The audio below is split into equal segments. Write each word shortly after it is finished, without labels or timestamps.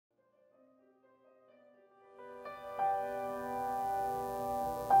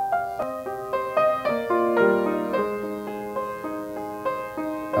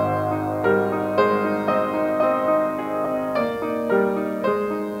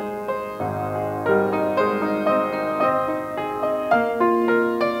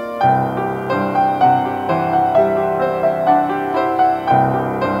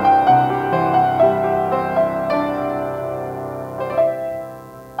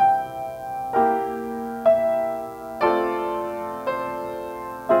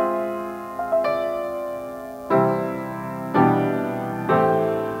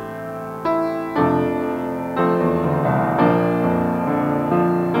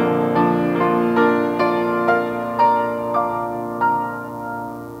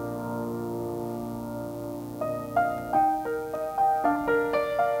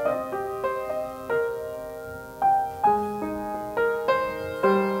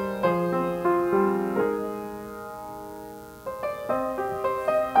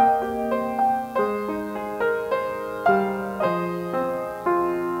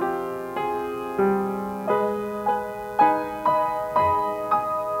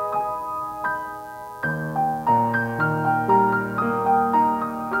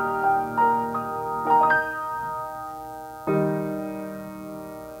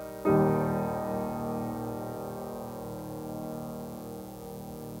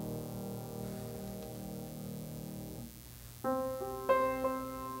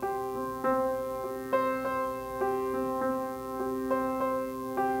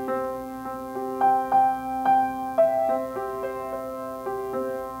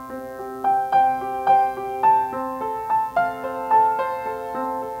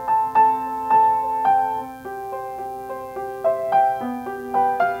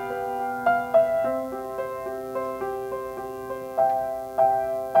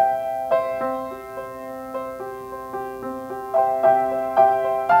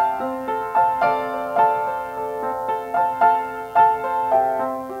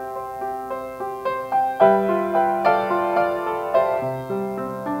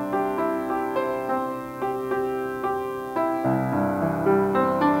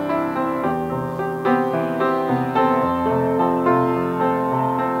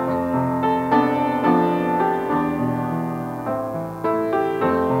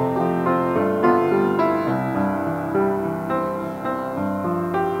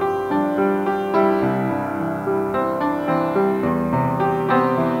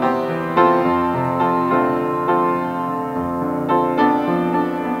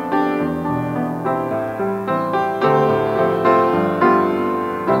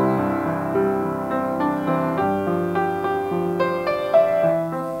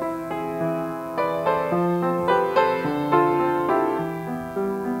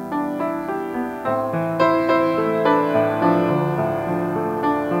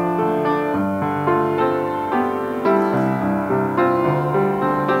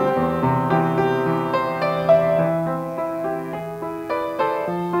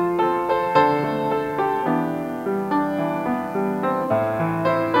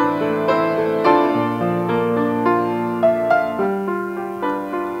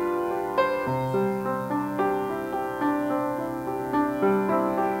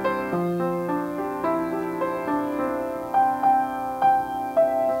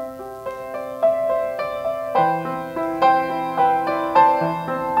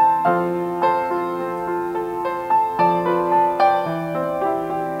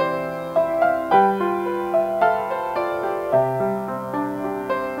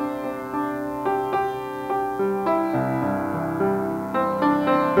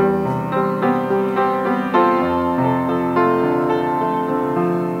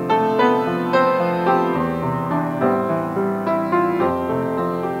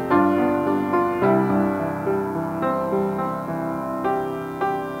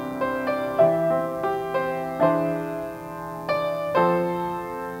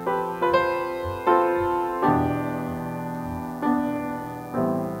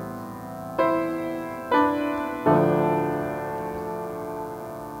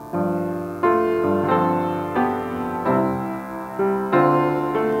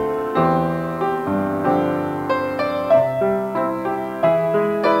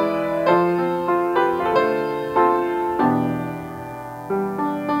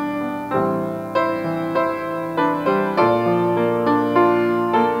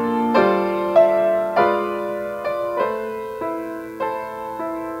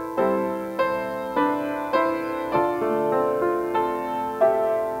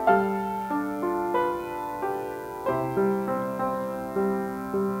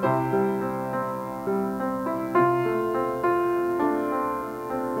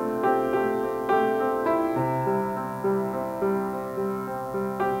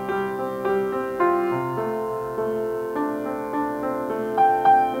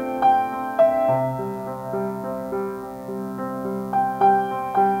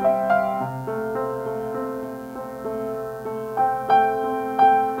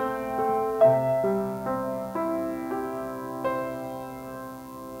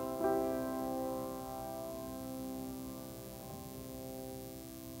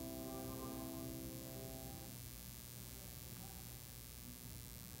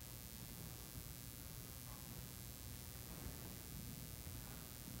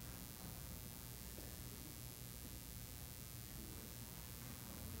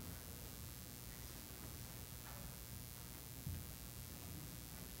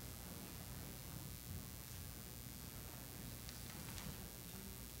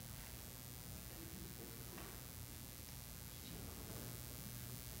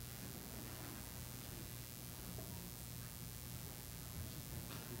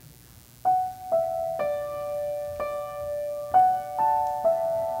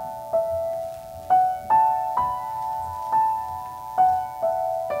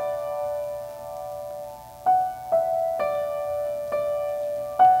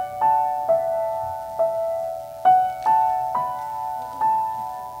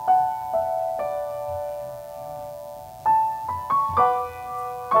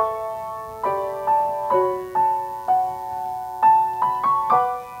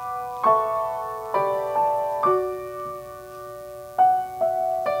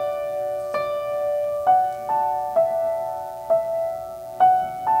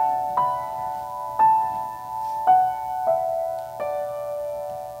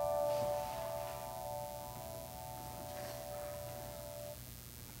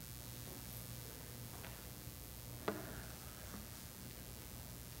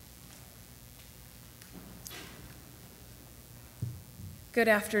Good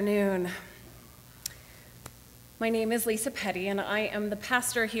afternoon. My name is Lisa Petty, and I am the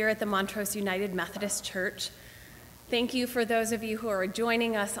pastor here at the Montrose United Methodist Church. Thank you for those of you who are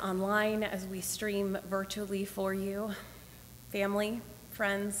joining us online as we stream virtually for you. Family,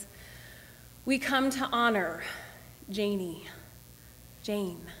 friends, we come to honor Janey,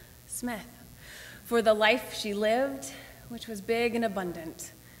 Jane Smith, for the life she lived, which was big and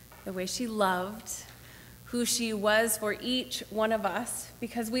abundant, the way she loved, who she was for each one of us,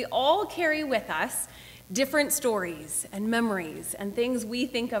 because we all carry with us different stories and memories and things we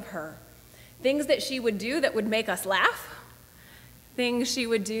think of her, things that she would do that would make us laugh, things she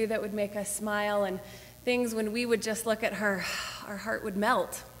would do that would make us smile, and things when we would just look at her, our heart would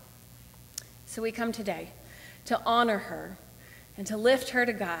melt. So we come today to honor her and to lift her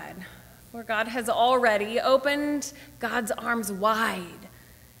to God, for God has already opened God's arms wide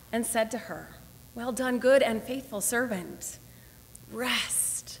and said to her, "Well done, good and faithful servant.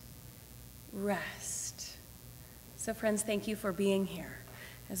 Rest, rest." So friends, thank you for being here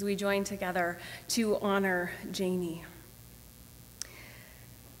as we join together to honor Janey.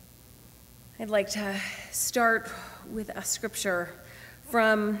 I'd like to start with a scripture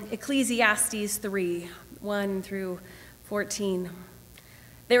from Ecclesiastes 3, 1 through 14.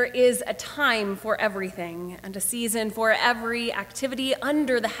 There is a time for everything and a season for every activity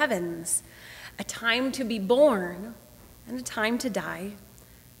under the heavens, a time to be born and a time to die,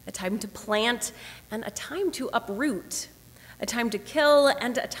 a time to plant and a time to uproot, a time to kill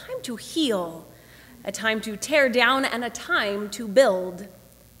and a time to heal, a time to tear down and a time to build,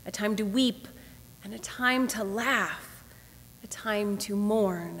 a time to weep and a time to laugh, a time to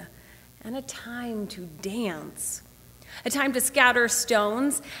mourn and a time to dance, a time to scatter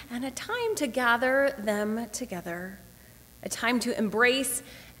stones and a time to gather them together, a time to embrace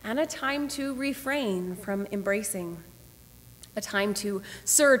and a time to refrain from embracing, a time to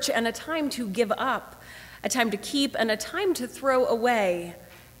search and a time to give up, a time to keep and a time to throw away,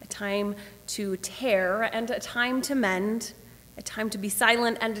 a time to tear and a time to mend, a time to be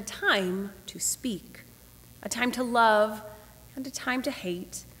silent and a time to speak, a time to love and a time to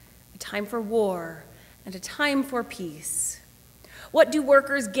hate, a time for war and a time for peace. What do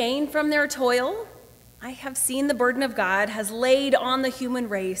workers gain from their toil? I have seen the burden of God has laid on the human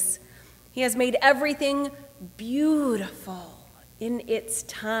race. He has made everything beautiful in its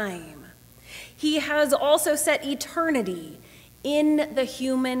time. He has also set eternity in the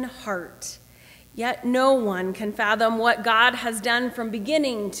human heart. Yet no one can fathom what God has done from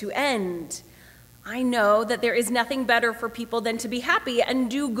beginning to end. I know that there is nothing better for people than to be happy and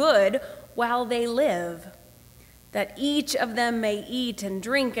do good while they live, that each of them may eat and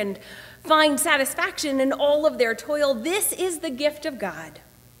drink and find satisfaction in all of their toil. This is the gift of God.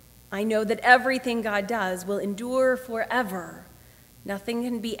 I know that everything God does will endure forever. Nothing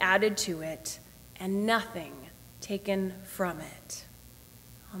can be added to it, and nothing taken from it.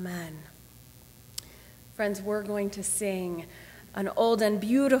 Amen. Friends, we're going to sing an old and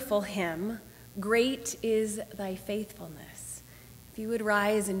beautiful hymn, "Great is Thy Faithfulness." If you would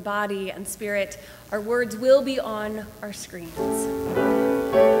rise in body and spirit, our words will be on our screens.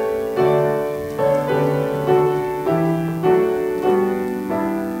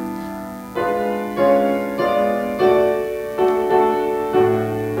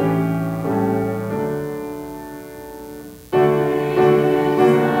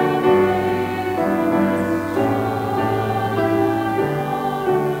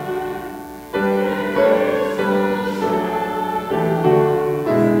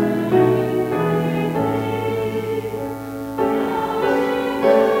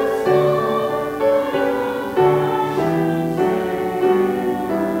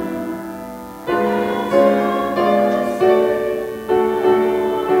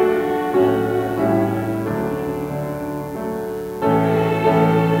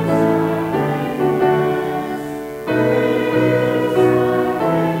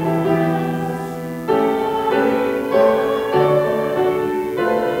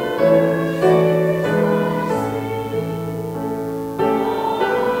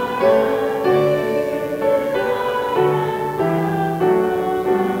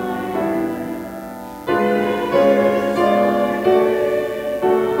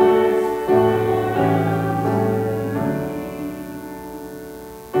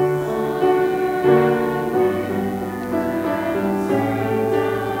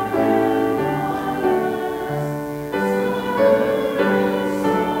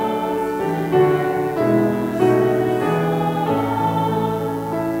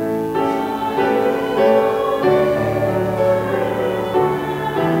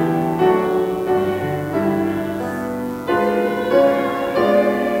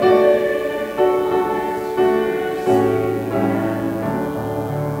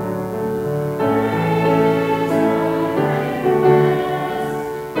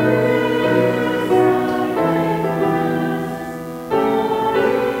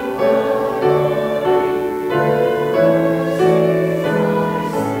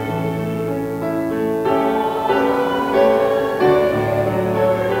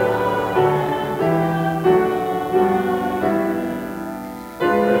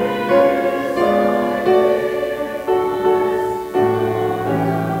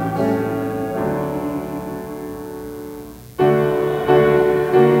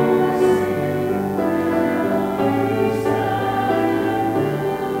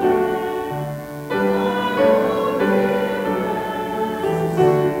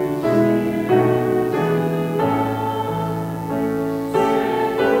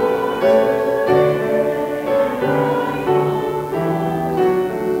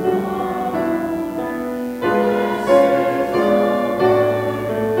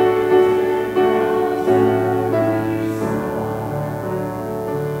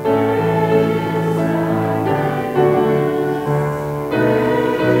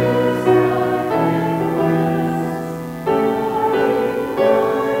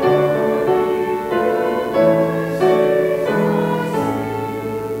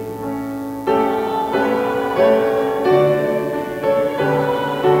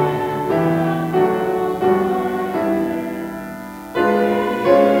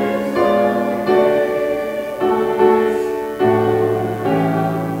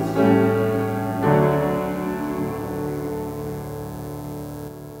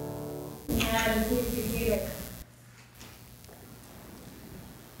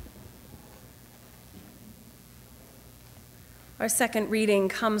 Our second reading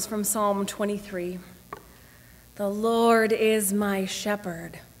comes from Psalm 23. The Lord is my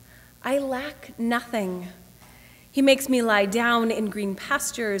shepherd. I lack nothing. He makes me lie down in green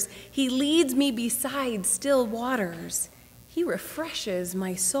pastures. He leads me beside still waters. He refreshes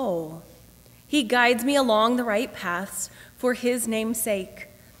my soul. He guides me along the right paths for his name's sake.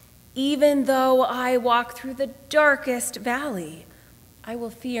 Even though I walk through the darkest valley, I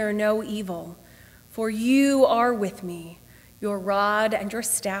will fear no evil, for you are with me. Your rod and your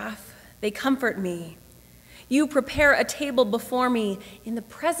staff, they comfort me. You prepare a table before me in the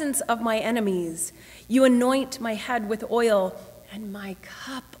presence of my enemies. You anoint my head with oil, and my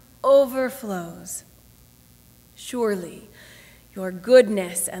cup overflows. Surely your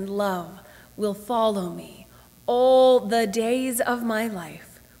goodness and love will follow me all the days of my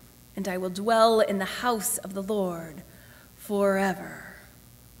life, and I will dwell in the house of the Lord forever.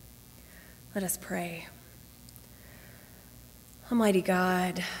 Let us pray. Almighty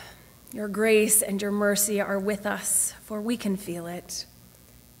God, your grace and your mercy are with us, for we can feel it.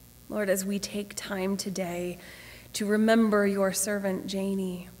 Lord, as we take time today to remember your servant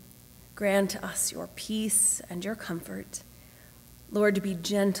Janey, grant us your peace and your comfort. Lord, be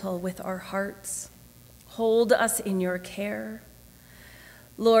gentle with our hearts. Hold us in your care.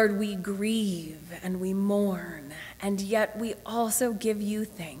 Lord, we grieve and we mourn, and yet we also give you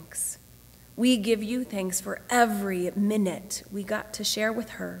thanks. We give you thanks for every minute we got to share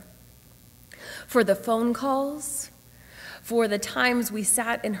with her, for the phone calls, for the times we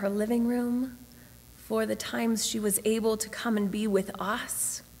sat in her living room, for the times she was able to come and be with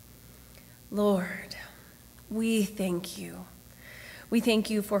us. Lord, we thank you. We thank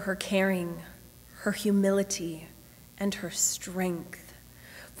you for her caring, her humility, and her strength,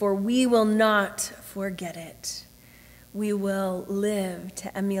 for we will not forget it. We will live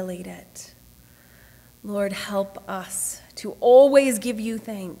to emulate it. Lord, help us to always give you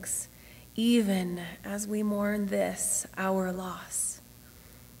thanks, even as we mourn this, our loss.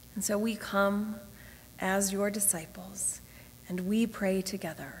 And so we come as your disciples, and we pray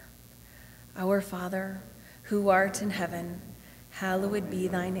together. Our Father, who art in heaven, hallowed be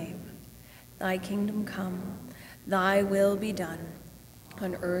thy name. Thy kingdom come, thy will be done,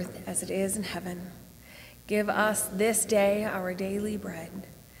 on earth as it is in heaven. Give us this day our daily bread,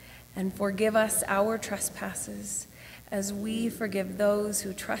 and forgive us our trespasses, as we forgive those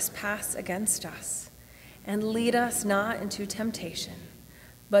who trespass against us. And lead us not into temptation,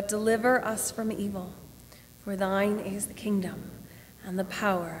 but deliver us from evil. For thine is the kingdom, and the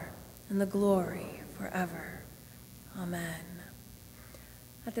power, and the glory forever. Amen.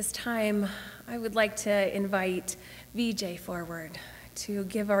 At this time, I would like to invite VJ forward to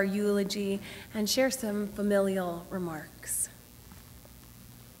give our eulogy and share some familial remarks.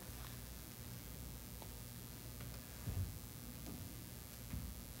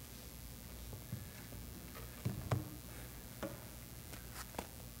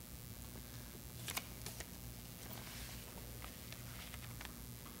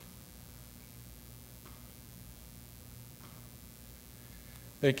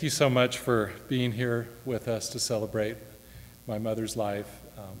 Thank you so much for being here with us to celebrate my mother's life.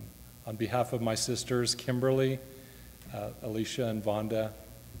 On behalf of my sisters, Kimberly, Alicia, and Vonda,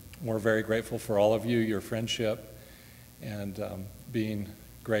 we're very grateful for all of you, your friendship, and being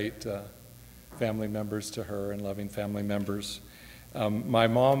great family members to her and loving family members. My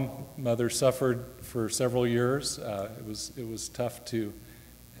mother suffered for several years. It was tough to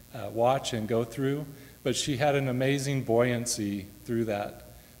watch and go through, but she had an amazing buoyancy through that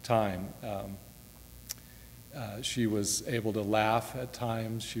time. She was able to laugh at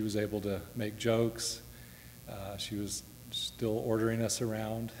times. She was able to make jokes. She was still ordering us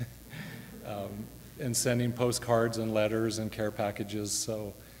around and sending postcards and letters and care packages.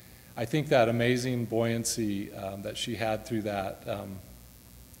 So I think that amazing buoyancy that she had through that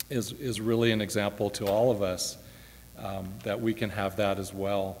is really an example to all of us that we can have that as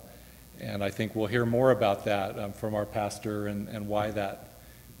well. And I think we'll hear more about that from our pastor and why that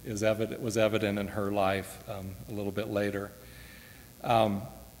was evident in her life a little bit later.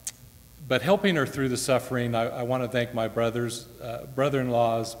 But helping her through the suffering, I want to thank my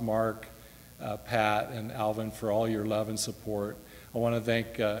brother-in-laws, Mark, Pat, and Alvin, for all your love and support. I want to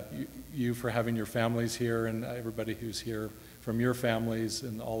thank you for having your families here, and everybody who's here from your families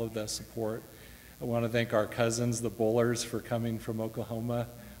and all of that support. I want to thank our cousins, the Bullers, for coming from Oklahoma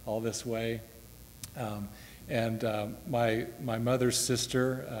all this way. And my mother's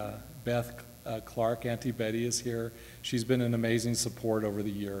sister, Beth Clark, Auntie Betty, is here. She's been an amazing support over the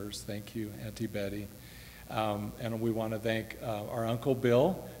years. Thank you, Auntie Betty. And we want to thank our Uncle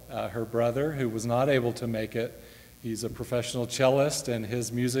Bill, her brother, who was not able to make it. He's a professional cellist, and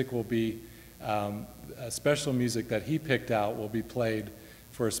his music will be, a special music that he picked out will be played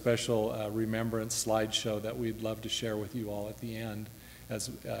for a special remembrance slideshow that we'd love to share with you all at the end,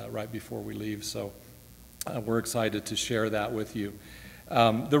 right before we leave. So we're excited to share that with you.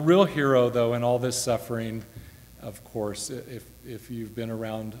 The real hero, though, in all this suffering, of course, if you've been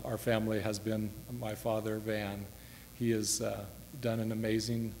around our family, has been my father, Van. He has done an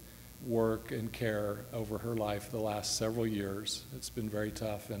amazing work and care over her life the last several years. It's been very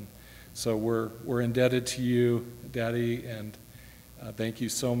tough, and so we're indebted to you, Daddy, and thank you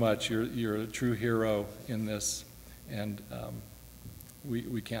so much. You're a true hero in this, and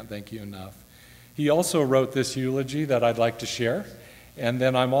we can't thank you enough. He also wrote this eulogy that I'd like to share, and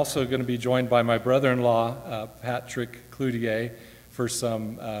then I'm also going to be joined by my brother-in-law, Patrick Cloutier, for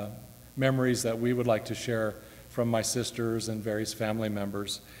some memories that we would like to share from my sisters and various family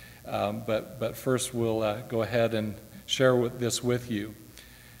members. But first we'll go ahead and share this with you.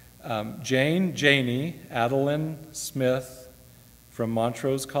 Janey Adeline Smith from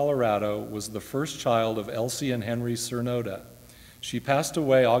Montrose, Colorado, was the first child of Elsie and Henry Cernoda. She passed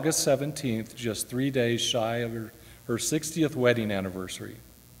away August 17th, just 3 days shy of her 60th wedding anniversary.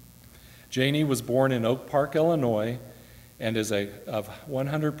 Janey was born in Oak Park, Illinois, and is of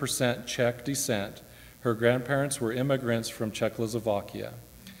 100% Czech descent. Her grandparents were immigrants from Czechoslovakia.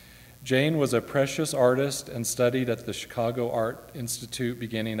 Jane was a precious artist and studied at the Chicago Art Institute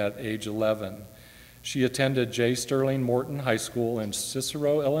beginning at age 11. She attended J. Sterling Morton High School in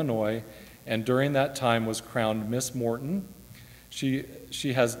Cicero, Illinois, and during that time was crowned Miss Morton. She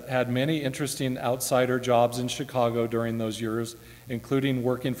has had many interesting outsider jobs in Chicago during those years, including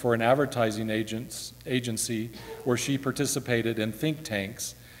working for an advertising agency where she participated in think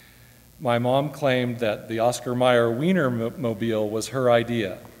tanks. My mom claimed that the Oscar Mayer Wiener mobile was her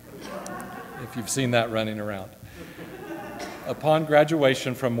idea, if you've seen that running around. Upon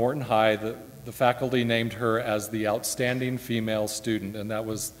graduation from Morton High, the faculty named her as the outstanding female student, and that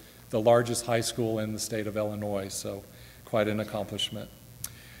was the largest high school in the state of Illinois, so quite an accomplishment.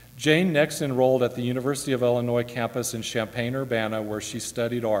 Jane next enrolled at the University of Illinois campus in Champaign-Urbana, where she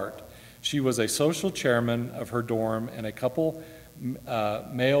studied art. She was a social chairman of her dorm, and a couple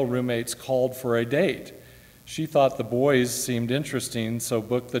male roommates called for a date. She thought the boys seemed interesting, so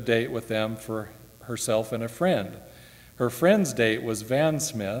booked the date with them for herself and a friend. Her friend's date was Van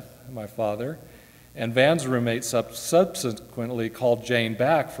Smith, my father, and Van's roommate subsequently called Jane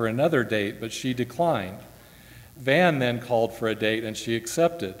back for another date, but she declined. Van then called for a date, and she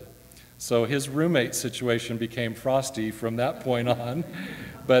accepted. So his roommate situation became frosty from that point on,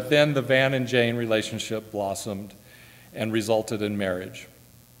 but then the Van and Jane relationship blossomed and resulted in marriage.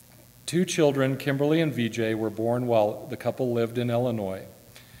 2 children, Kimberly and VJ, were born while the couple lived in Illinois.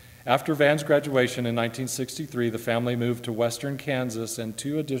 After Van's graduation in 1963, the family moved to western Kansas, and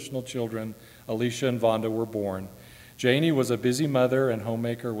 2 additional children, Alicia and Vonda, were born. Janey was a busy mother and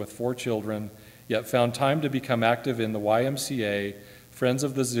homemaker with 4 children, yet found time to become active in the YMCA, Friends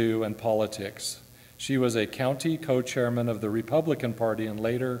of the Zoo, and politics. She was a county co-chairman of the Republican Party and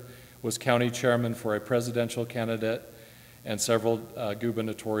later was county chairman for a presidential candidate and several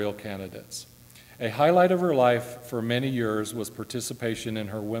gubernatorial candidates. A highlight of her life for many years was participation in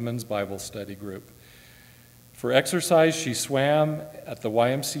her women's Bible study group. For exercise, she swam at the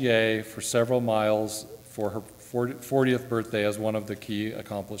YMCA for several miles for her 40th birthday as one of the key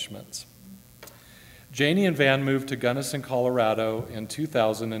accomplishments. Janey and Van moved to Gunnison, Colorado in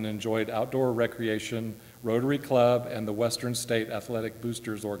 2000 and enjoyed outdoor recreation, Rotary Club, and the Western State Athletic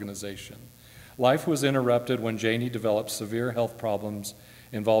Boosters Organization. Life was interrupted when Janey developed severe health problems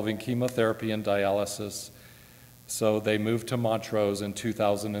involving chemotherapy and dialysis, so they moved to Montrose in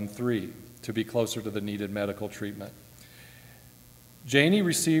 2003 to be closer to the needed medical treatment. Janey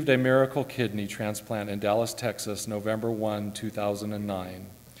received a miracle kidney transplant in Dallas, Texas, November 1, 2009,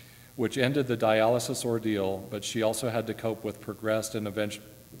 which ended the dialysis ordeal, but she also had to cope with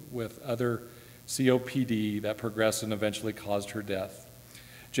with other COPD that progressed and eventually caused her death.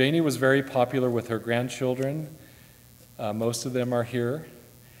 Janey was very popular with her grandchildren. Most of them are here,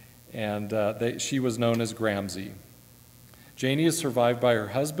 and she was known as Gramsy. Janey is survived by her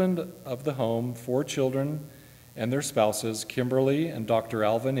husband of the home, 4 children and their spouses, Kimberly and Dr.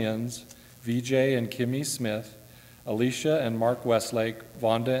 Alvin Inns, VJ and Kimmy Smith, Alicia and Mark Westlake,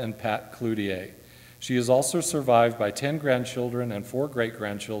 Vonda and Pat Cloutier. She is also survived by 10 grandchildren and 4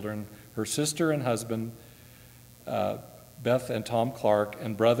 great-grandchildren, her sister and husband, Beth and Tom Clark,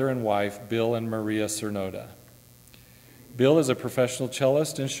 and brother and wife, Bill and Maria Cernoda. Bill is a professional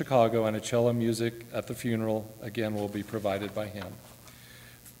cellist in Chicago, and a cello music at the funeral, again, will be provided by him.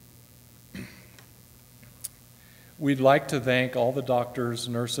 We'd like to thank all the doctors,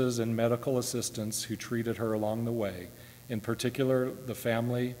 nurses, and medical assistants who treated her along the way. In particular, the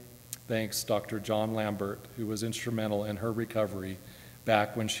family thanks Dr. John Lambert, who was instrumental in her recovery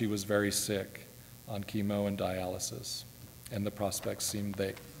back when she was very sick on chemo and dialysis, and the prospects seemed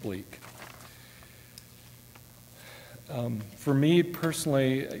bleak. For me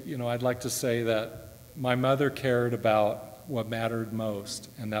personally, I'd like to say that my mother cared about what mattered most,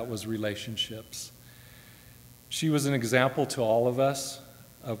 and that was relationships. She was an example to all of us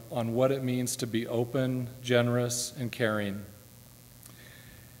on what it means to be open, generous, and caring.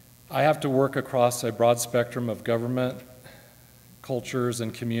 I have to work across a broad spectrum of government, cultures,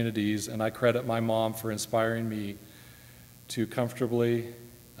 and communities, and I credit my mom for inspiring me to comfortably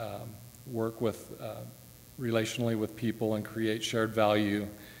work relationally with people and create shared value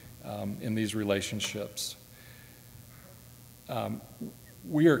in these relationships.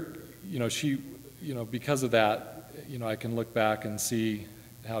 Because of that, I can look back and see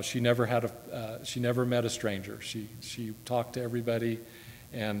how she never met a stranger. She talked to everybody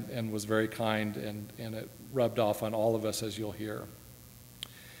and was very kind, and it rubbed off on all of us, as you'll hear.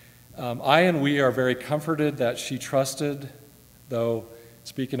 We are very comforted that she trusted, though,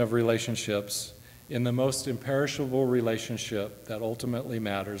 speaking of relationships, in the most imperishable relationship that ultimately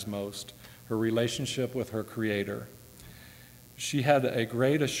matters most, her relationship with her Creator. She had a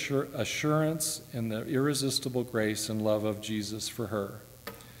great assurance in the irresistible grace and love of Jesus for her.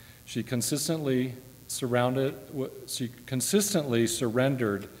 She consistently surrendered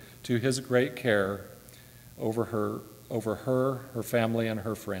to his great care over her family, and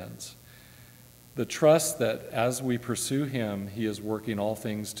her friends. The trust that as we pursue him, he is working all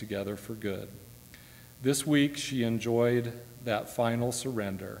things together for good. This week, she enjoyed that final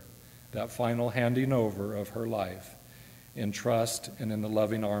surrender, that final handing over of her life in trust and in the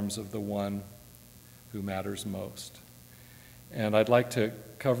loving arms of the one who matters most. And I'd like to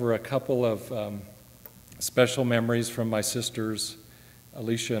cover a couple of special memories from my sisters,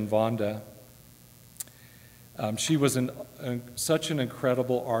 Alicia and Vonda. She was such an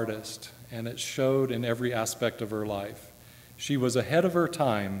incredible artist, and it showed in every aspect of her life. She was ahead of her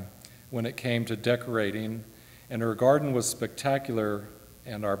time when it came to decorating, and her garden was spectacular,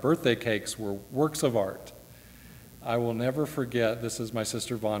 and our birthday cakes were works of art. I will never forget, this is my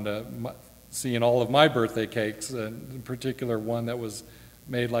sister Vonda, seeing all of my birthday cakes, and in particular one that was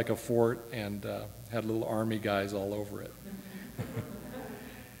made like a fort and had little army guys all over it.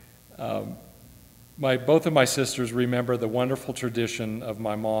 Both of my sisters remember the wonderful tradition of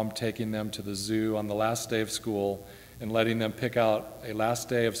my mom taking them to the zoo on the last day of school and letting them pick out a last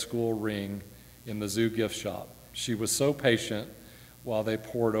day of school ring in the zoo gift shop. She was so patient while they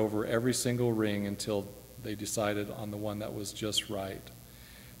pored over every single ring until they decided on the one that was just right.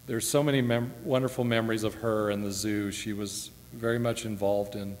 There's so many wonderful memories of her and the zoo. She was very much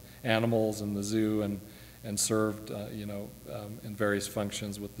involved in animals in the zoo and served in various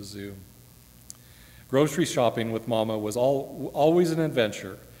functions with the zoo. Grocery shopping with Mama was always an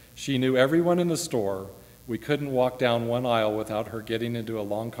adventure. She knew everyone in the store. We couldn't walk down one aisle without her getting into a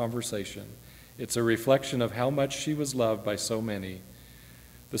long conversation. It's a reflection of how much she was loved by so many.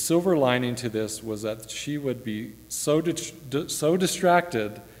 The silver lining to this was that she would be so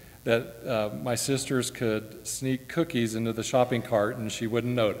distracted that my sisters could sneak cookies into the shopping cart and she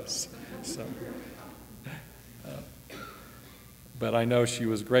wouldn't notice. But I know she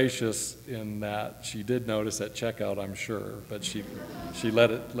was gracious in that she did notice at checkout, I'm sure, but she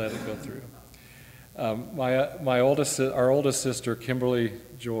let it go through. Our oldest sister, Kimberly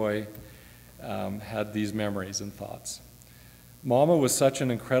Joy, had these memories and thoughts. Mama was such an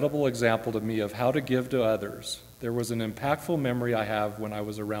incredible example to me of how to give to others. There was an impactful memory I have when I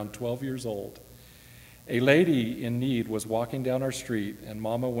was around 12 years old. A lady in need was walking down our street, and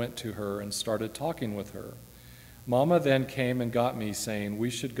Mama went to her and started talking with her. Mama then came and got me, saying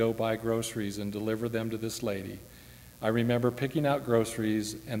we should go buy groceries and deliver them to this lady. I remember picking out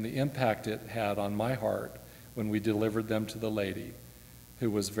groceries and the impact it had on my heart when we delivered them to the lady,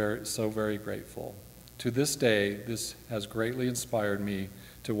 who was so very grateful. To this day, this has greatly inspired me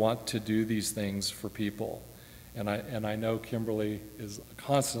to want to do these things for people. And I know Kimberly is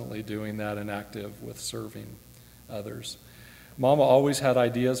constantly doing that and active with serving others. Mama always had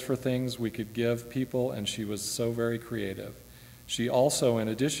ideas for things we could give people, and she was so very creative. She also, in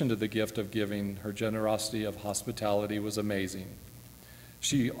addition to the gift of giving, her generosity of hospitality was amazing.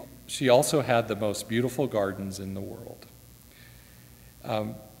 She also had the most beautiful gardens in the world.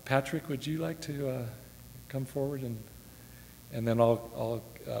 Patrick, would you like to come forward, and then I'll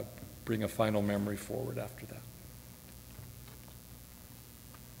bring a final memory forward after that.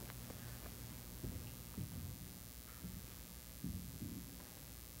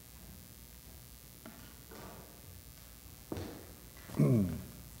 In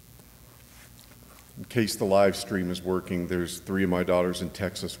case the live stream is working, there's 3 of my daughters in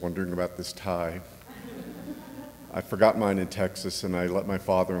Texas wondering about this tie. I forgot mine in Texas, and I let my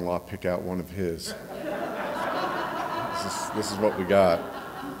father-in-law pick out one of his. This is what we got.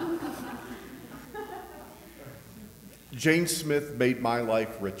 Jane Smith made my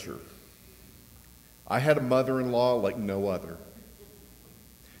life richer. I had a mother-in-law like no other.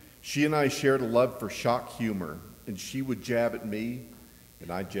 She and I shared a love for shock humor, and she would jab at me,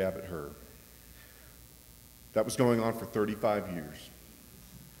 and I'd jab at her. That was going on for 35 years.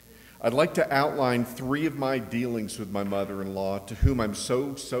 I'd like to outline 3 of my dealings with my mother-in-law, to whom I'm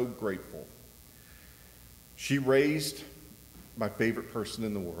so grateful. She raised my favorite person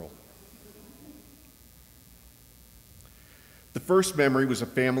in the world. The first memory was a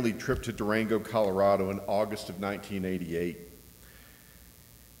family trip to Durango, Colorado in August of 1988.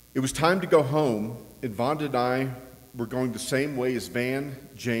 It was time to go home, and Vonda and I were going the same way as Van,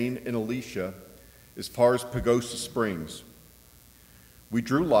 Jane, and Alicia as far as Pagosa Springs. We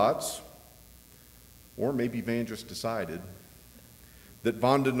drew lots, or maybe Van just decided, that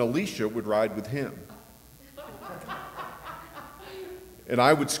Vonda and Alicia would ride with him. And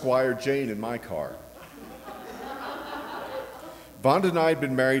I would squire Jane in my car. Vonda and I had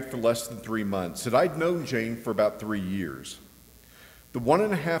been married for less than 3 months, and I'd known Jane for about 3 years. The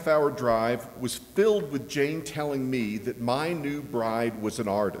 1.5-hour drive was filled with Jane telling me that my new bride was an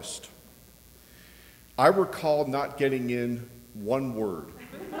artist. I recall not getting in one word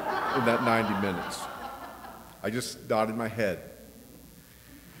in that 90 minutes. I just nodded my head.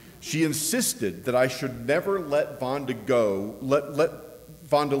 She insisted that I should never let Vonda go, let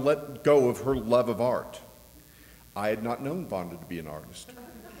Vonda let go of her love of art. I had not known Vonda to be an artist.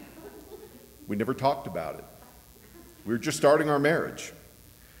 We never talked about it. We were just starting our marriage.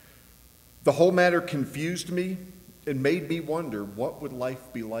 The whole matter confused me and made me wonder, what would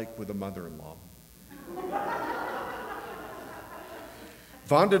life be like with a mother-in-law?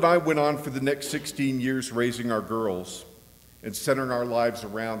 Vonda and I went on for the next 16 years raising our girls and centering our lives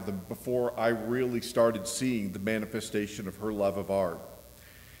around them before I really started seeing the manifestation of her love of art.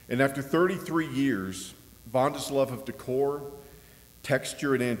 And after 33 years, Vonda's love of decor,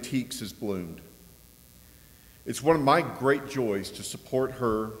 texture, and antiques has bloomed. It's one of my great joys to support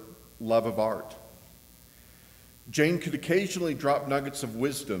her love of art. Jane could occasionally drop nuggets of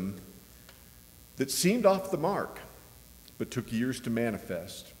wisdom that seemed off the mark, but took years to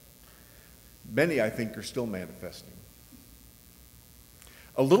manifest. Many, I think, are still manifesting.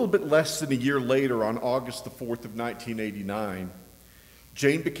 A little bit less than a year later, on August the 4th of 1989,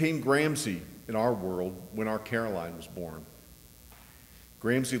 Jane became Gramsci in our world when our Caroline was born.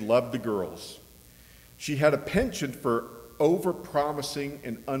 Gramsci loved the girls. She had a penchant for over-promising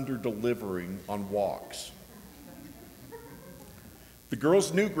and under-delivering on walks. The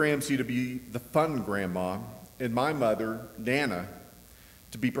girls knew Gramsci to be the fun grandma, and my mother, Nana,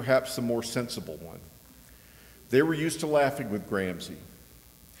 to be perhaps the more sensible one. They were used to laughing with Gramsci.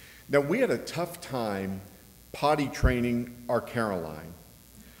 Now, we had a tough time potty training our Caroline.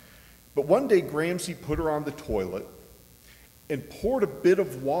 But one day, Gramsci put her on the toilet and poured a bit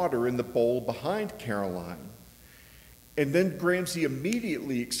of water in the bowl behind Caroline. And then Gramsci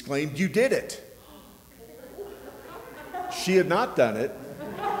immediately exclaimed, "You did it!" She had not done it,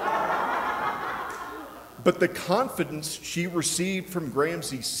 but the confidence she received from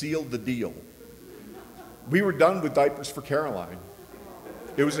Gramsci sealed the deal. We were done with diapers for Caroline.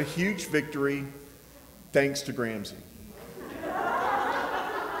 It was a huge victory, thanks to Gramsci.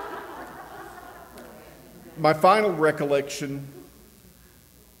 My final recollection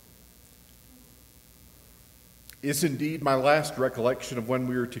is indeed my last recollection of when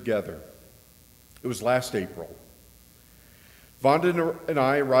we were together. It was last April. Vonda and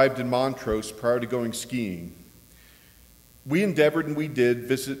I arrived in Montrose prior to going skiing. We endeavored, and we did,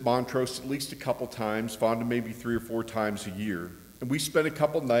 visit Montrose at least a couple times, Vonda maybe 3 or 4 times a year. And we spent a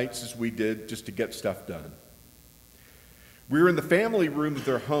couple nights, as we did, just to get stuff done. We were in the family room of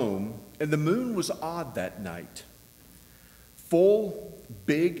their home, and the moon was odd that night. Full,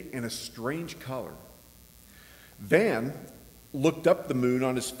 big, and a strange color. Van looked up the moon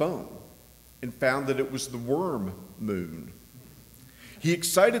on his phone and found that it was the worm moon. He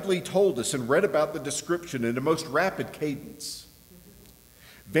excitedly told us and read about the description in a most rapid cadence.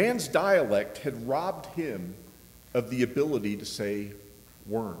 Van's dialect had robbed him of the ability to say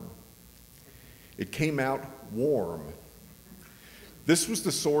worm. It came out warm. This was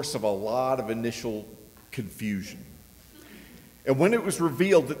the source of a lot of initial confusion. And when it was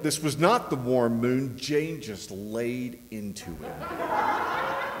revealed that this was not the warm moon, Jane just laid into him.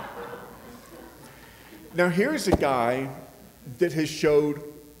 Now here's a guy that has showed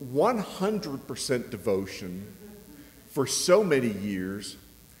 100% devotion for so many years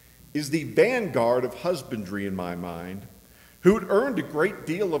is the vanguard of husbandry in my mind, who had earned a great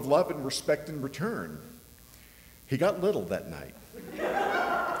deal of love and respect in return. He got little that night.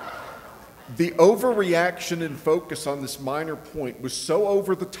 The overreaction and focus on this minor point was so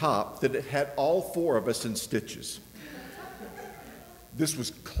over the top that it had all four of us in stitches. This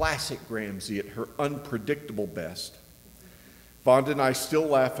was classic Ramsey at her unpredictable best. Vonda and I still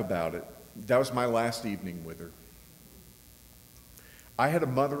laugh about it. That was my last evening with her. I had a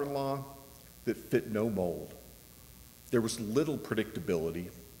mother-in-law that fit no mold. There was little predictability.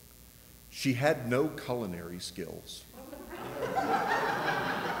 She had no culinary skills.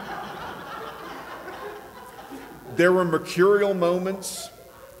 There were mercurial moments.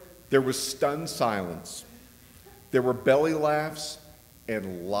 There was stunned silence. There were belly laughs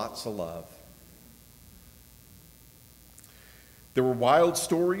and lots of love. There were wild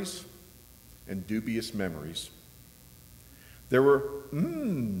stories and dubious memories. There were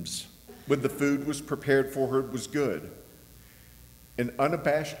mms when the food was prepared for her was good, and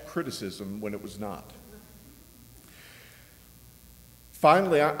unabashed criticism when it was not.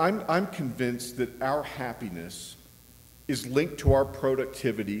 Finally, I'm convinced that our happiness is linked to our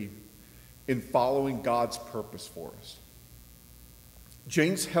productivity in following God's purpose for us.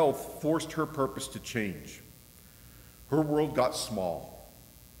 Jane's health forced her purpose to change. Her world got small.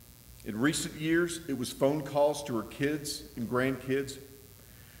 In recent years, it was phone calls to her kids and grandkids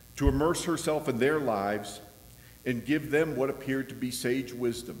to immerse herself in their lives and give them what appeared to be sage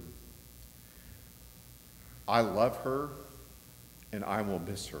wisdom. I love her, and I will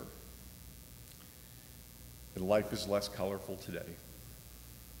miss her. And life is less colorful today.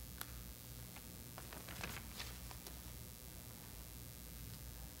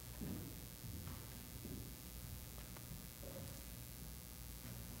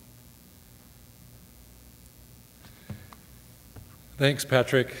 Thanks,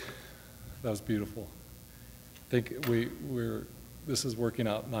 Patrick. That was beautiful. I think this is working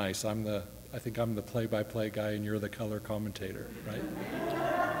out nice. I think I'm the play-by-play guy and you're the color commentator, right?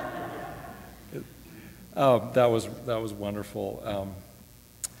 That was wonderful.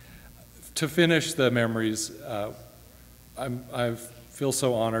 To finish the memories, I feel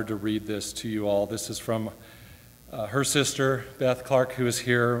so honored to read this to you all. This is from her sister, Beth Clark, who is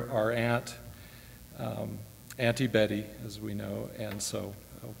here, our aunt, Auntie Betty, as we know, and so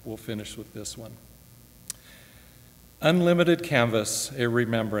we'll finish with this one. Unlimited Canvas, A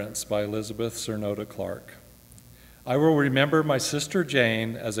Remembrance by Elizabeth Cernota Clark. I will remember my sister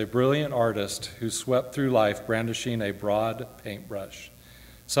Jane as a brilliant artist who swept through life brandishing a broad paintbrush,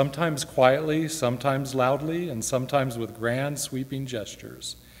 sometimes quietly, sometimes loudly, and sometimes with grand sweeping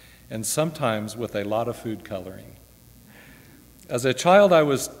gestures, and sometimes with a lot of food coloring. As a child, I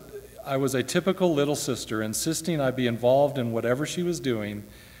was a typical little sister, insisting I be involved in whatever she was doing.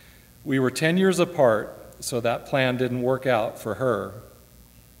 We were 10 years apart, so that plan didn't work out for her.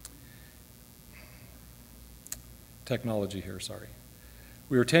 Technology here, sorry.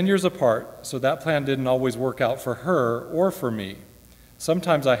 We were 10 years apart, so that plan didn't always work out for her or for me.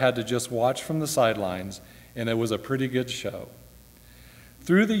 Sometimes I had to just watch from the sidelines, and it was a pretty good show.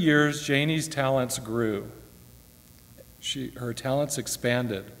 Through the years, Janey's talents grew. Her talents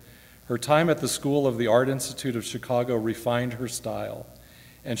expanded. Her time at the School of the Art Institute of Chicago refined her style,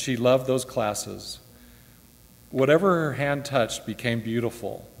 and she loved those classes. Whatever her hand touched became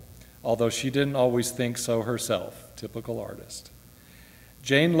beautiful, although she didn't always think so herself, typical artist.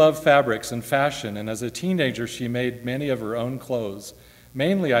 Jane loved fabrics and fashion, and as a teenager she made many of her own clothes,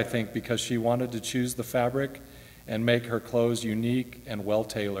 mainly I think because she wanted to choose the fabric and make her clothes unique and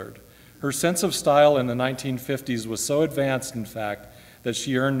well-tailored. Her sense of style in the 1950s was so advanced, in fact, that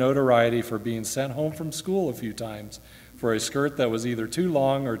she earned notoriety for being sent home from school a few times for a skirt that was either too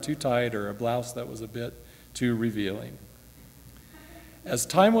long or too tight or a blouse that was a bit too revealing. As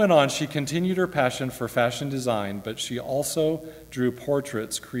time went on, she continued her passion for fashion design, but she also drew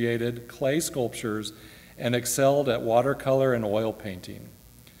portraits, created clay sculptures, and excelled at watercolor and oil painting.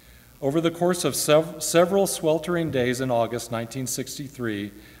 Over the course of several sweltering days in August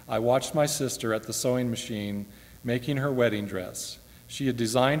 1963, I watched my sister at the sewing machine making her wedding dress. She had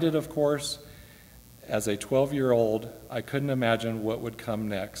designed it, of course. As a 12-year-old, I couldn't imagine what would come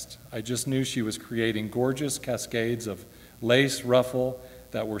next. I just knew she was creating gorgeous cascades of lace ruffle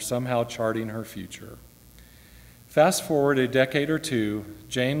that were somehow charting her future. Fast forward a decade or two,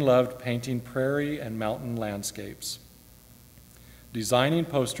 Jane loved painting prairie and mountain landscapes, designing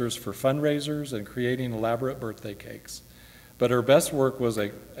posters for fundraisers and creating elaborate birthday cakes. But her best work was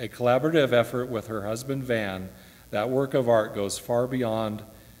a collaborative effort with her husband, Van, That work of art goes far beyond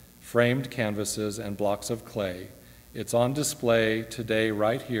framed canvases and blocks of clay. It's on display today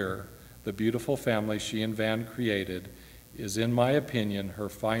right here. The beautiful family she and Van created is, in my opinion, her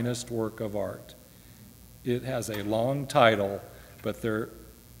finest work of art. It has a long title, but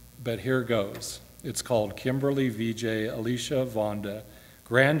here goes. It's called Kimberly, VJ, Alicia, Vonda,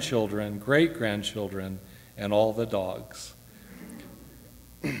 Grandchildren, Great-Grandchildren, and All the Dogs.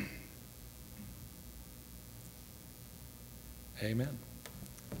 Amen.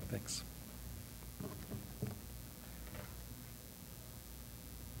 Thanks.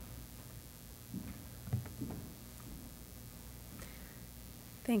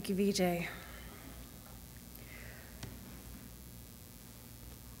 Thank you, VJ.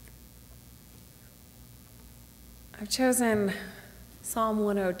 I've chosen Psalm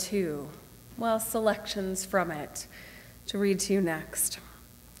 102, selections from it, to read to you next.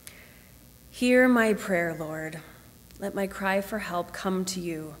 Hear my prayer, Lord. Let my cry for help come to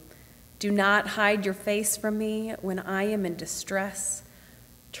you. Do not hide your face from me when I am in distress.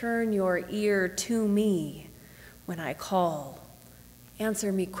 Turn your ear to me when I call.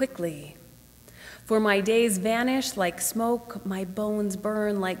 Answer me quickly. For my days vanish like smoke, my bones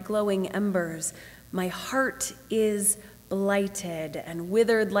burn like glowing embers. My heart is blighted and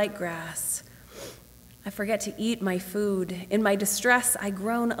withered like grass. I forget to eat my food. In my distress, I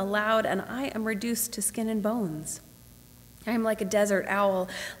groan aloud, and I am reduced to skin and bones. I am like a desert owl,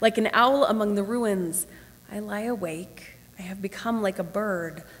 like an owl among the ruins. I lie awake. I have become like a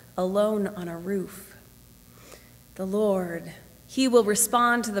bird, alone on a roof. The Lord, He will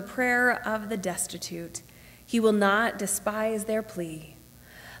respond to the prayer of the destitute. He will not despise their plea.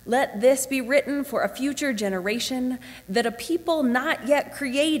 Let this be written for a future generation, that a people not yet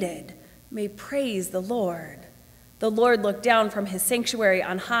created may praise the Lord. The Lord looked down from his sanctuary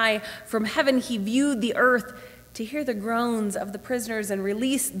on high. From heaven he viewed the earth to hear the groans of the prisoners and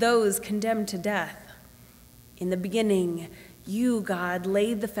release those condemned to death. In the beginning, you, God,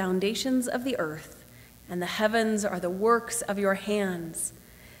 laid the foundations of the earth, and the heavens are the works of your hands.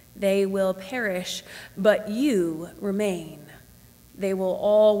 They will perish, but you remain. They will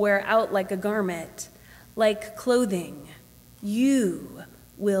all wear out like a garment, like clothing. You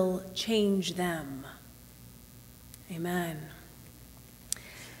will change them. Amen.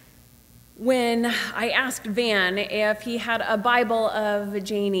 When I asked Van if he had a Bible of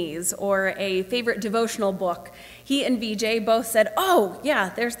Janey's or a favorite devotional book, he and VJ both said, oh, yeah,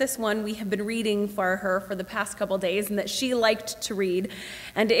 there's this one we have been reading for her for the past couple days and that she liked to read.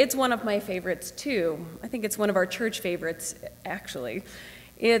 And it's one of my favorites, too. I think it's one of our church favorites, actually.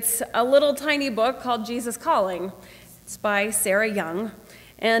 It's a little tiny book called Jesus Calling. It's by Sarah Young.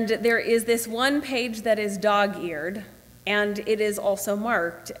 And there is this one page that is dog-eared, and it is also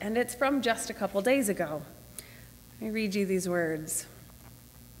marked, and it's from just a couple days ago. Let me read you these words.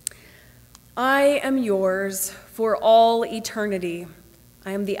 I am yours for all eternity.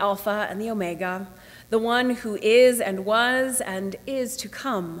 I am the Alpha and the Omega, the one who is and was and is to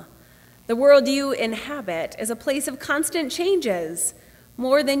come. The world you inhabit is a place of constant changes,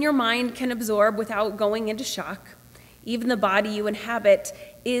 more than your mind can absorb without going into shock. Even the body you inhabit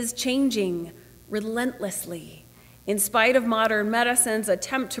is changing relentlessly. In spite of modern medicine's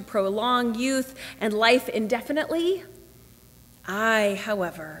attempt to prolong youth and life indefinitely, I,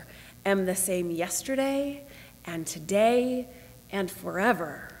 however, am the same yesterday and today and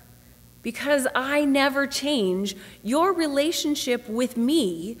forever. Because I never change, your relationship with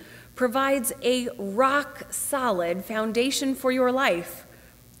me provides a rock-solid foundation for your life.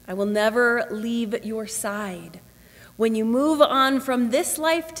 I will never leave your side. When you move on from this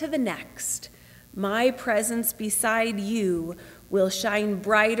life to the next, my presence beside you will shine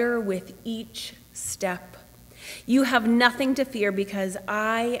brighter with each step. You have nothing to fear because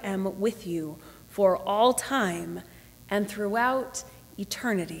I am with you for all time and throughout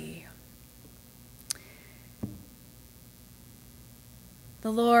eternity.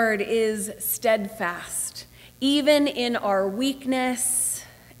 The Lord is steadfast, even in our weakness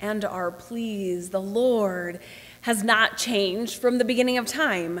and our pleas. The Lord has not changed from the beginning of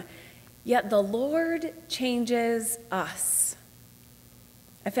time. Yet the Lord changes us.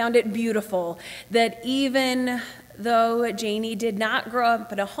 I found it beautiful that even though Janey did not grow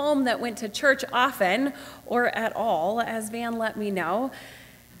up in a home that went to church often or at all, as Van let me know,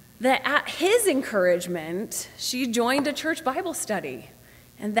 that at his encouragement, she joined a church Bible study.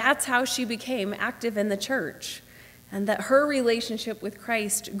 And that's how she became active in the church. And that her relationship with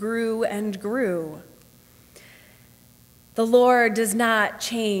Christ grew and grew. The Lord does not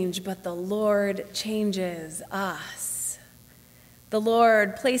change, but the Lord changes us. The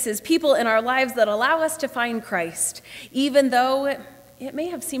Lord places people in our lives that allow us to find Christ, even though it may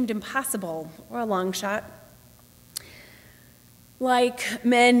have seemed impossible or a long shot. Like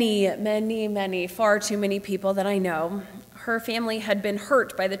many, far too many people that I know, her family had been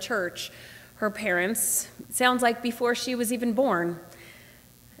hurt by the church. Her parents, it sounds like before she was even born,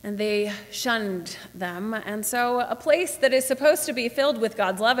 and they shunned them. And so a place that is supposed to be filled with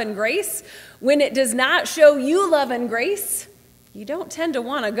God's love and grace, when it does not show you love and grace, you don't tend to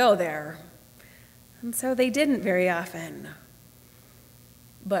want to go there. And so they didn't very often.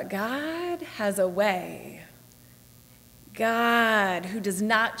 But God has a way. God, who does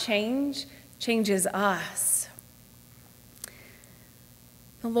not change, changes us.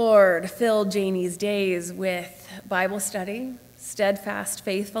 The Lord filled Janey's days with Bible study, steadfast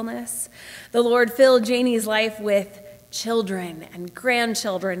faithfulness. The Lord filled Janey's life with children and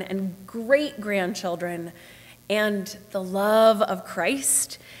grandchildren and great-grandchildren, and the love of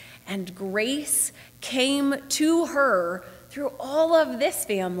Christ and grace came to her through all of this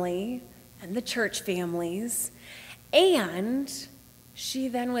family and the church families, and she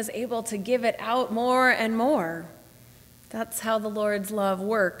then was able to give it out more and more. That's how the Lord's love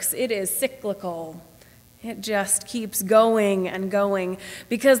works. It is cyclical. It just keeps going and going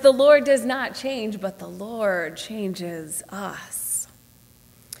because the Lord does not change, but the Lord changes us.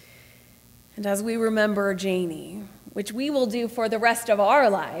 And as we remember Janey, which we will do for the rest of our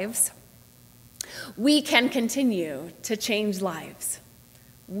lives, we can continue to change lives.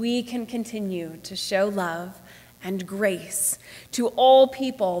 We can continue to show love and grace to all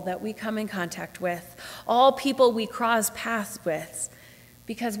people that we come in contact with, all people we cross paths with,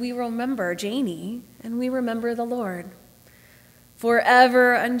 because we remember Janey and we remember the Lord,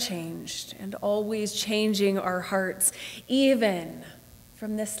 forever unchanged and always changing our hearts, even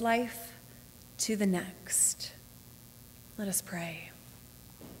from this life to the next. Let us pray.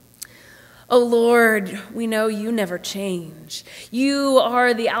 O Lord, we know you never change. You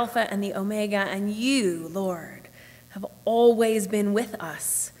are the Alpha and the Omega, and you, Lord, have always been with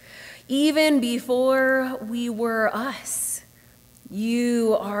us, even before we were us.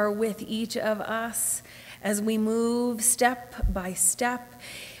 You are with each of us as we move step by step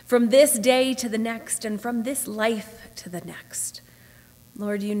from this day to the next and from this life to the next.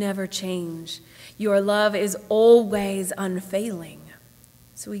 Lord, you never change. Your love is always unfailing.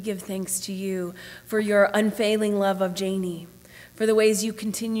 So we give thanks to you for your unfailing love of Janey, for the ways you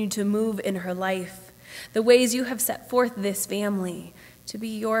continue to move in her life, the ways you have set forth this family to be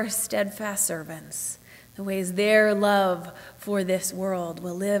your steadfast servants, the ways their love for this world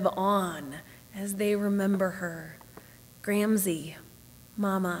will live on as they remember her, Gramsy,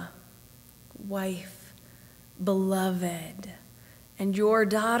 Mama, wife, beloved, and your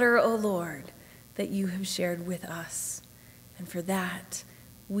daughter, O Lord, that you have shared with us. And for that,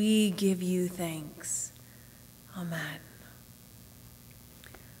 we give you thanks. Amen.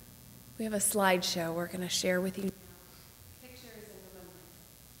 We have a slideshow we're going to share with you. Pictures and remembrance.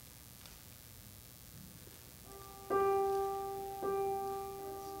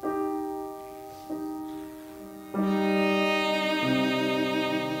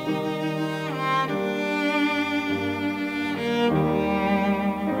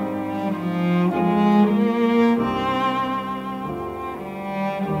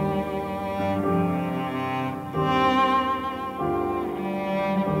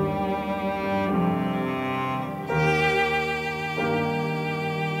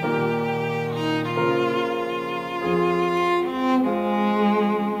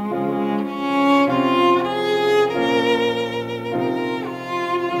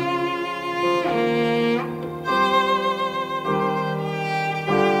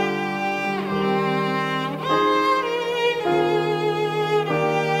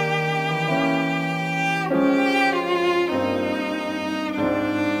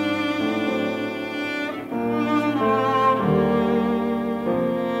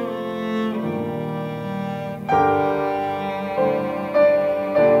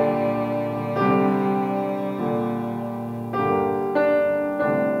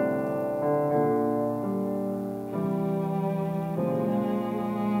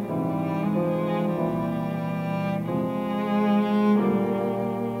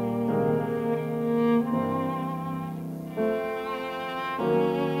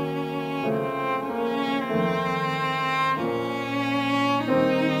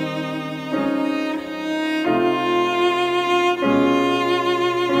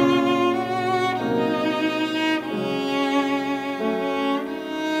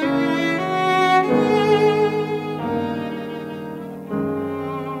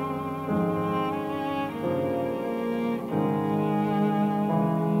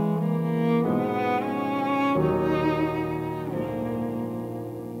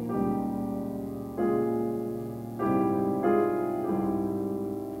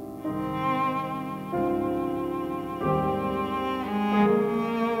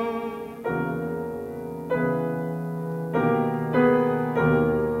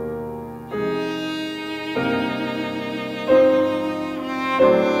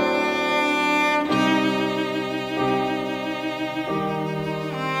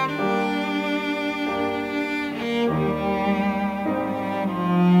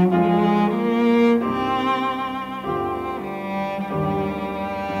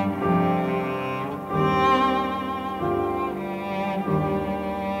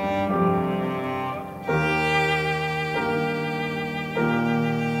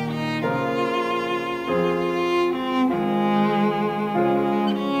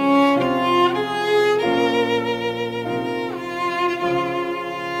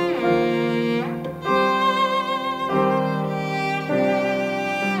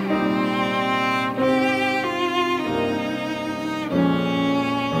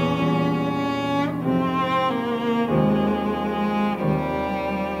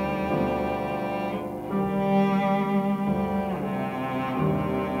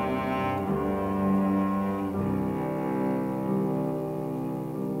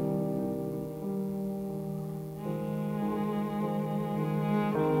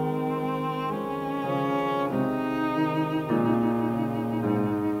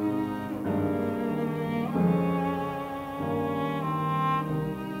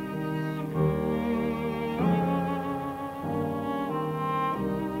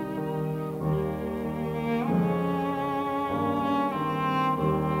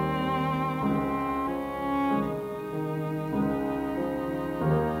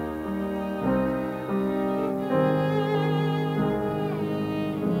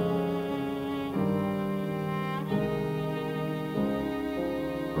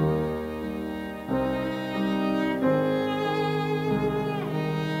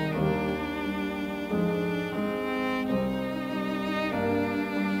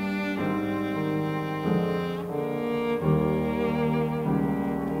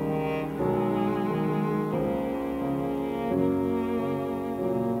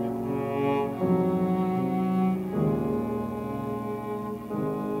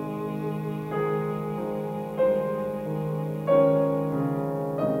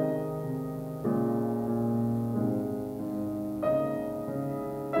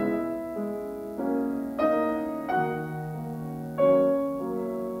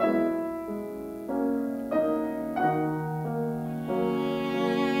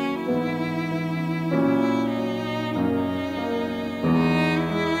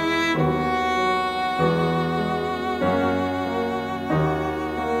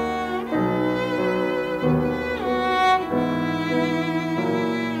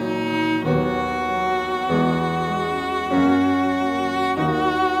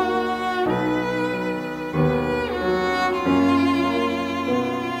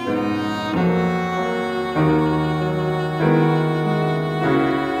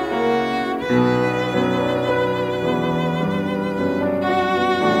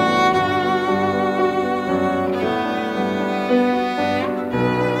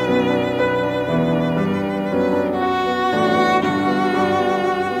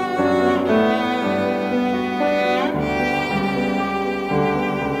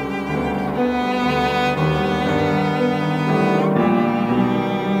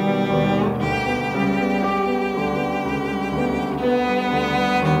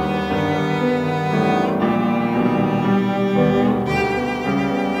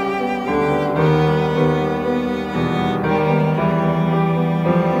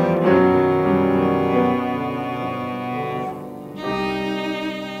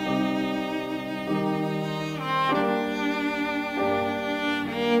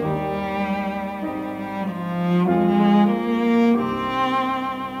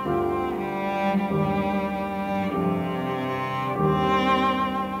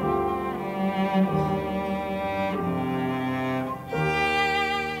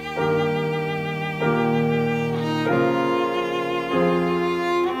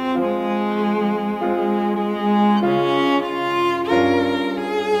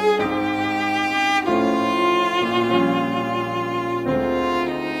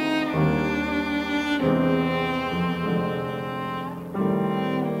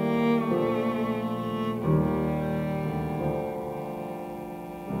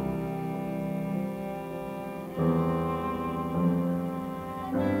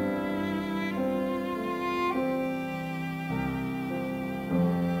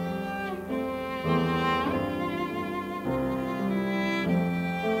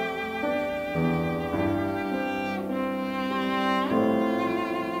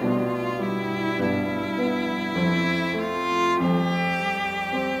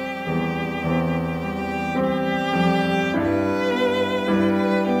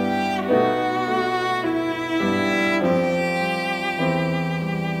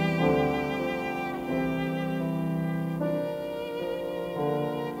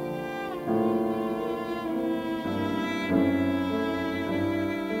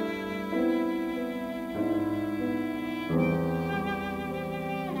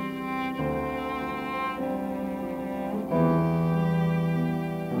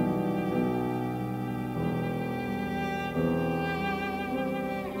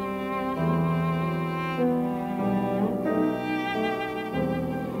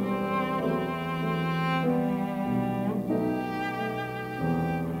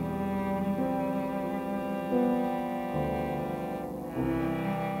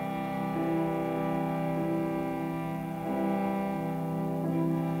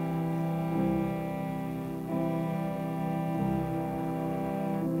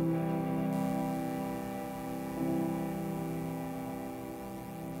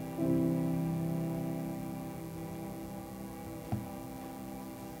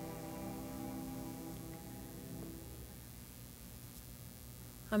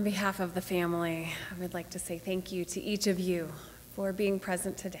 On behalf of the family, I would like to say thank you to each of you for being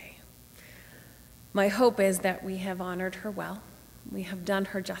present today. My hope is that we have honored her well, we have done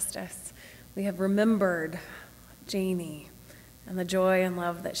her justice, we have remembered Janey and the joy and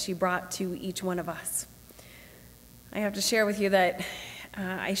love that she brought to each one of us. I have to share with you that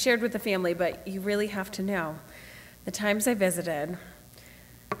I shared with the family, but you really have to know, the times I visited,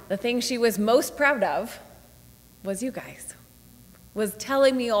 the thing she was most proud of was you guys. Was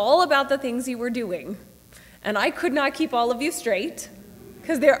telling me all about the things you were doing. And I could not keep all of you straight,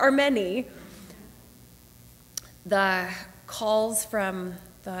 because there are many. The calls from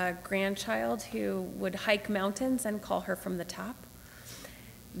the grandchild who would hike mountains and call her from the top.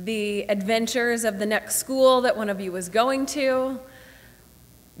 The adventures of the next school that one of you was going to.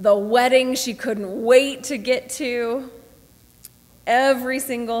 The wedding she couldn't wait to get to. Every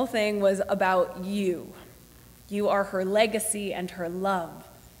single thing was about you. You are her legacy and her love.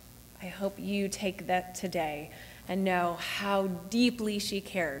 I hope you take that today and know how deeply she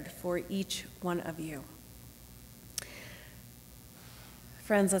cared for each one of you.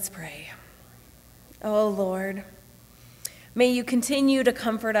 Friends, let's pray. Oh Lord, may you continue to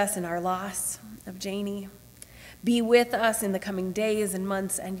comfort us in our loss of Janey. Be with us in the coming days and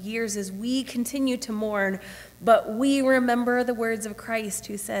months and years as we continue to mourn, but we remember the words of Christ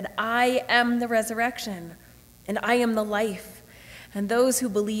who said, I am the resurrection. And I am the life, and those who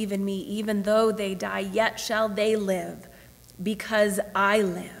believe in me, even though they die, yet shall they live. Because I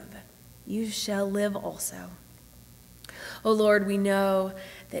live, you shall live also. Oh Lord, we know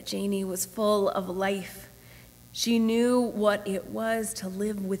that Janey was full of life. She knew what it was to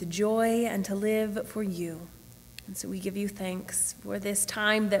live with joy and to live for you. And so we give you thanks for this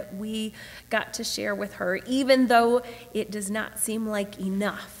time that we got to share with her, even though it does not seem like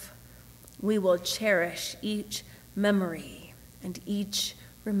enough. We will cherish each memory and each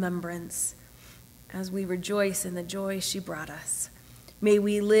remembrance as we rejoice in the joy she brought us. May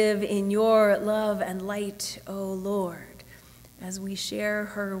we live in your love and light, O Lord, as we share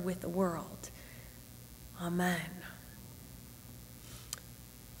her with the world. Amen.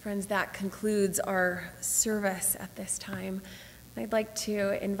 Friends, that concludes our service at this time. I'd like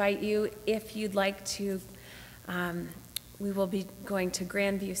to invite you, if you'd like to, we will be going to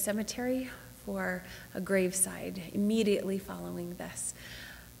Grandview Cemetery for a graveside immediately following this.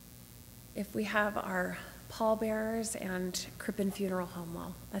 If we have our pallbearers and Crippen Funeral Home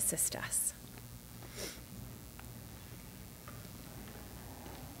will assist us.